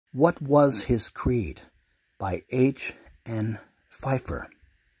What Was His Creed? By H. N. Fifer.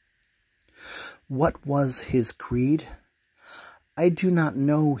 What was his creed? I do not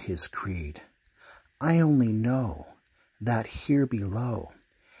know his creed. I only know that here below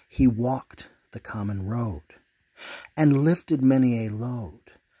he walked the common road, and lifted many a load,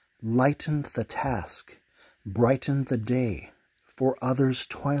 lightened the task, brightened the day for others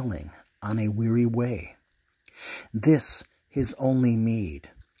toiling on a weary way. This his only meed.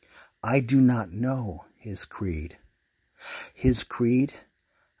 I do not know his creed. His creed?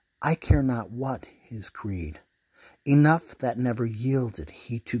 I care not what his creed. Enough that never yielded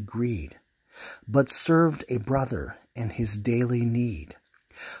he to greed, but served a brother in his daily need,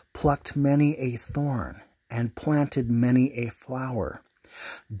 plucked many a thorn and planted many a flower,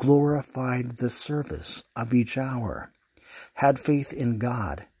 glorified the service of each hour, had faith in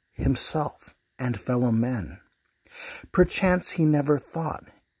God, himself, and fellow men. Perchance he never thought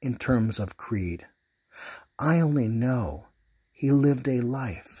in terms of creed. I only know he lived a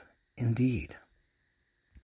life indeed.